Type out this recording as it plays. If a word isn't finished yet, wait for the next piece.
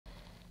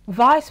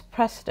Vice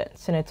President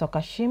Senator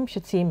Kashim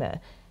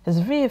Shettima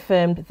has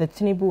reaffirmed the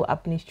Tinubu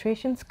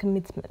administration's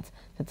commitment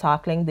to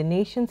tackling the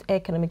nation's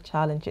economic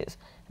challenges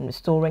and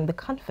restoring the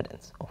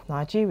confidence of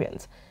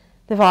Nigerians.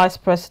 The Vice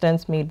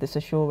President made this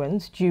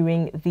assurance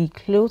during the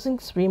closing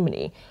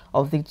ceremony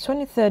of the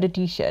 23rd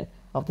edition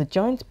of the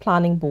Joint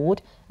Planning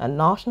Board and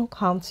National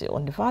Council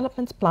on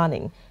Development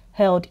Planning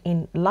held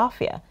in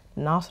Lafia,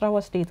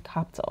 Nasarawa State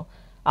capital.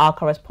 Our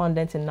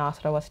correspondent in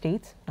Nasarawa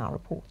State now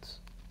reports.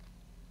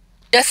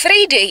 The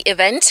three-day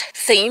event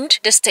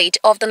themed the state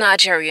of the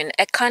Nigerian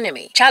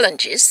economy,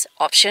 challenges,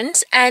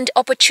 options and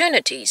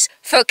opportunities,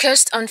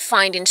 focused on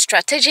finding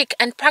strategic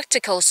and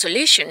practical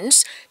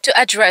solutions to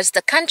address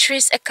the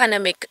country's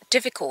economic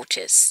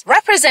difficulties.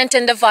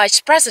 Representing the Vice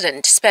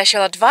President,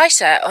 Special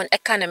Advisor on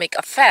Economic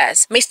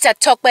Affairs, Mr.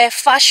 Tokbe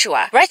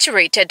Fashua,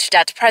 reiterated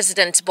that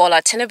President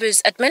Bola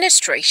Tinubu's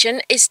administration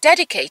is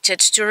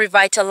dedicated to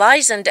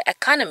revitalizing the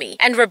economy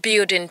and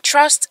rebuilding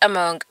trust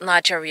among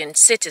Nigerian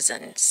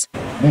citizens.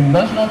 The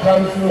National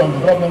Council on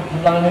Development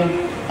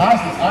Planning, as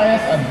the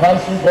highest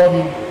advisory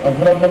body of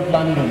development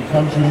planning in the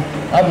country,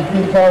 has a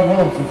critical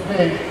role to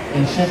play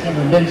in shaping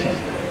the nation.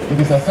 It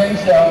is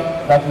essential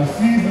that we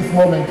seize this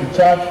moment to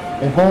chart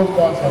a bold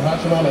course for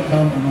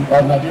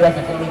Nigeria's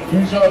economic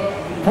future,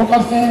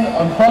 focusing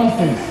on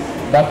policies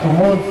that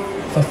promote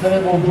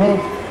sustainable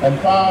growth,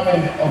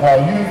 empowerment of our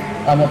youth,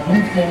 and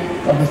uplifting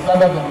of the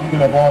standards of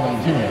living of all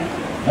Nigerians.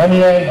 And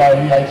here, by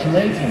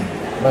reiterating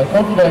my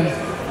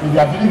confidence in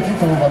the ability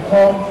to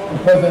overcome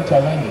the present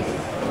challenges.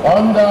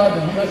 Under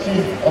the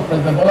leadership of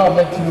President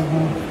Bola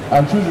Tinubu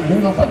and through the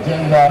renewal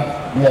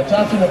agenda, we are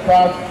charting a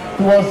path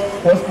towards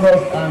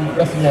prosperous and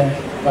resilient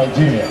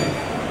Nigeria.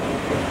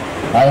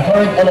 I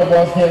encourage all of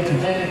us here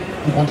today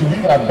to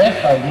contribute our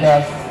best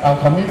ideas and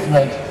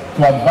commitment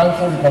to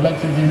advancing the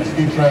collective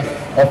interests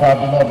of our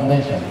beloved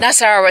nation.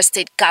 Nasarawa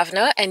State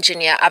Governor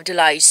Engineer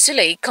Abdullahi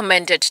Sule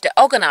commended the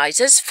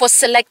organizers for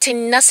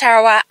selecting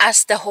Nasarawa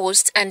as the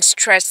host and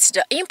stressed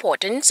the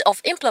importance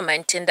of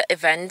implementing the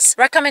event's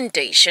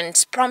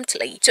recommendations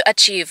promptly to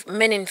achieve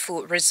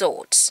meaningful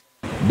results.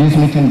 This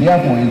meeting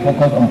therefore is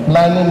focused on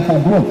planning for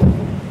growth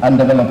and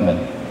development,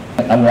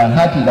 and we are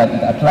happy that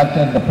it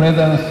attracted the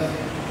presence,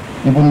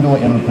 even though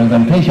in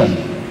representation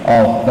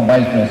of the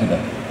Vice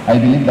President. I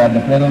believe that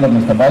the presence of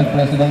Mr. Vice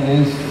President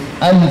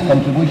and his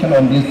contribution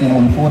on this team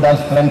will further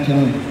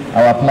strengthen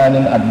our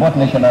planning at both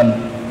national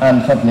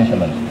and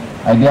sub-national.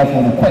 I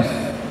therefore request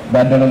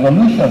that the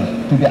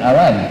resolutions to be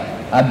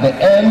arrived at the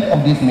end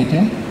of this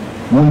meeting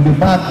will be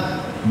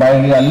backed by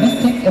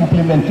realistic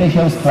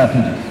implementation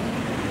strategies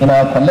in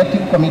our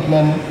collective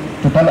commitment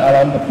to turn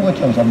around the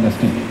fortunes of the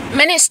state.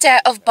 Minister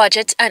of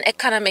Budget and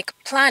Economic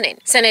Planning,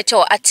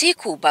 Senator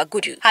Atiku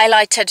Bagudu,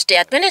 highlighted the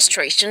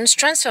administration's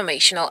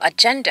transformational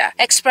agenda,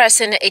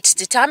 expressing its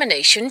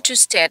determination to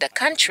steer the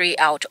country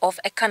out of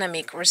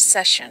economic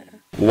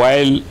recession.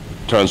 While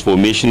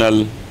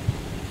transformational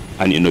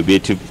and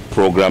innovative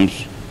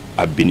programs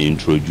have been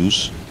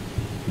introduced,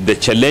 the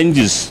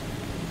challenges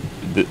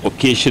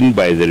occasioned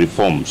by the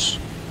reforms,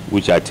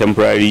 which are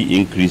temporary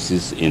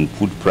increases in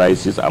food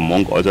prices,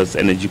 among others,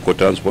 energy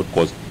transport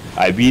costs,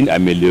 are being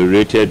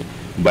ameliorated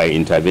by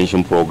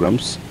intervention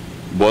programs,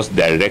 both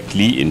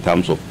directly in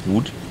terms of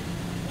food,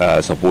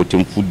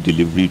 supporting food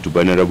delivery to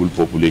vulnerable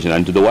population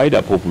and to the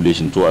wider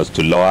population so as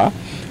to lower,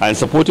 and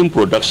supporting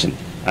production.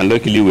 And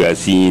luckily we are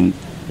seeing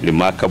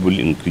remarkable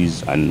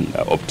increase and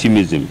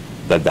optimism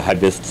that the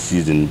harvest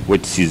season,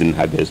 wet season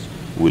harvest,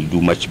 will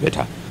do much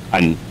better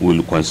and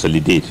will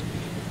consolidate,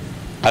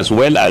 as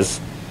well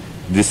as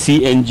the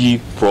CNG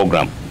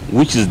program,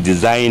 which is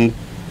designed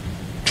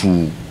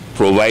to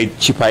provide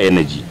cheaper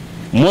energy.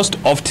 Most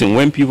often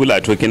when people are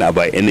talking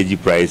about energy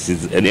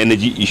prices and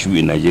energy issue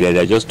in Nigeria,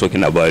 they're just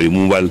talking about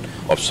removal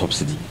of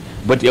subsidy.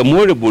 But a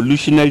more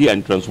revolutionary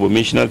and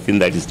transformational thing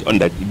that is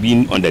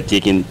being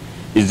undertaken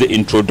is the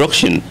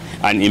introduction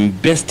and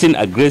investing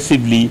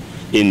aggressively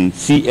in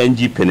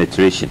CNG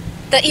penetration.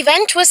 The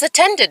event was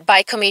attended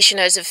by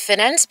Commissioners of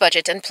Finance,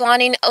 Budget and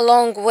Planning,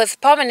 along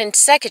with Permanent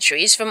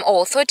Secretaries from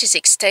all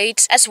 36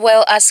 states, as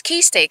well as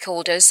key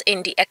stakeholders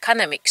in the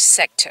economic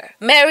sector.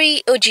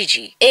 Mary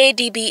Ojiji,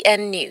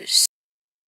 ADBN News.